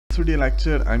This video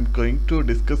lecture I'm going to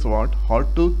discuss about how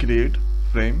to create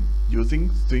frame using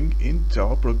Swing in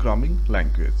Java programming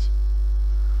language.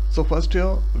 So first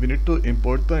here we need to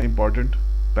import the important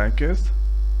package.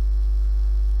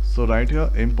 So right here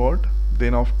import,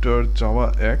 then after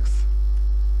Java X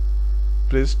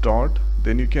press dot,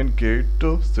 then you can get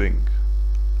to Swing.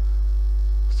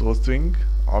 So Swing,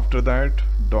 after that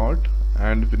dot,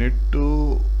 and we need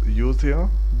to use here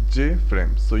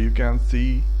JFrame. So you can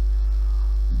see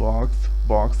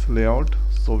box layout,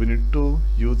 so we need to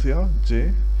use here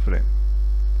JFrame.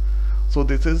 So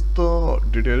this is the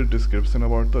detailed description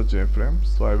about the JFrame,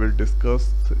 so I will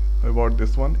discuss about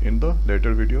this one in the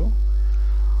later video.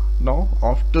 Now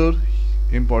after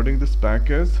importing this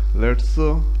package, let's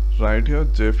write here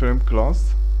JFrame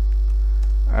class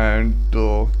and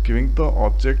giving the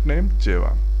object name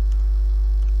J1,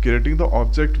 creating the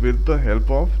object with the help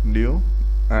of new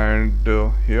and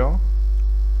here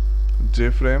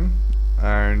JFrame,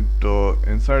 and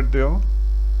inside there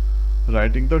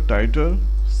writing the title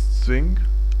Swing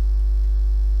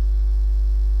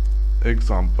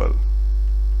example.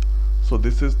 So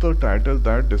this is the title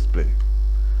that display.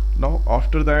 Now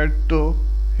after that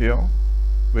here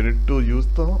we need to use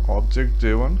the object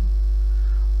J1,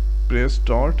 press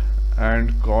dot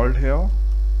and called here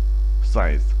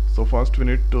size. So first we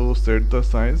need to set the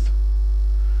size.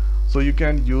 So you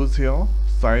can use here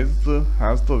size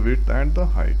has the width and the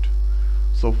height.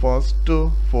 So first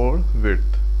for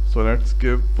width, so let's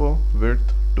give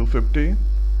width 250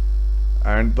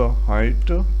 and the height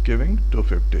giving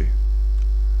 250.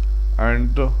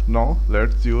 And now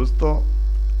let's use the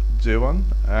J1,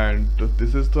 and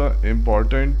this is the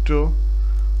important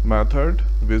method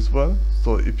visual.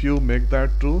 So if you make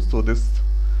that true, so this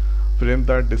frame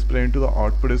that display into the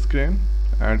output screen,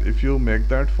 and if you make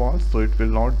that false, so it will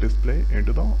not display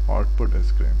into the output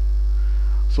screen.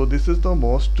 So this is the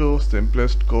most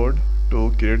simplest code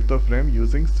to create the frame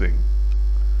using Swing.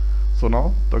 So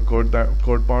now the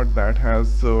code part that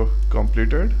has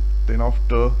completed, then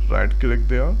after right click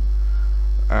there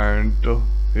and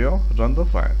here run the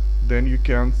file, then you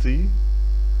can see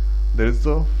there is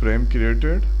a frame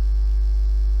created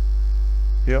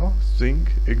here, Swing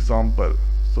example.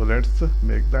 So let's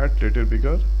make that little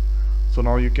bigger. So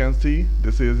now you can see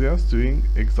this is a Swing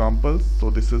examples. So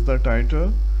this is the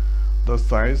title, the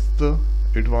size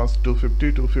it was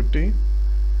 250,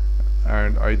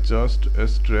 and I just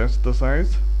stressed the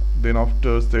size, then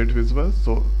after set visual.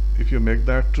 So if you make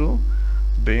that true,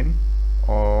 then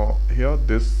here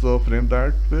this frame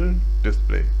that will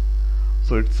display.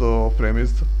 So its frame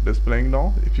is displaying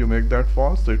now. If you make that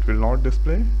false, so it will not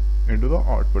display into the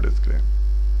output screen.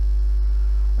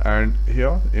 And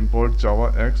here import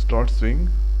Java X.Swing.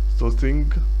 So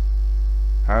Swing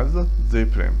has a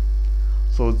JFrame.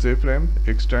 So JFrame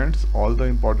extends all the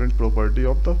important property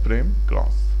of the frame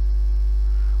class.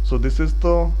 So this is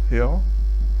the here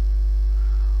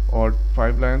or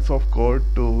 5 lines of code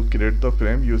to create the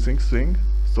frame using Swing.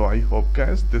 So I hope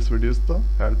guys this video is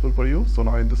helpful for you. So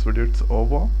now in this video it's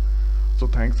over. So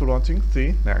thanks for watching. See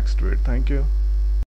you next video. Thank you.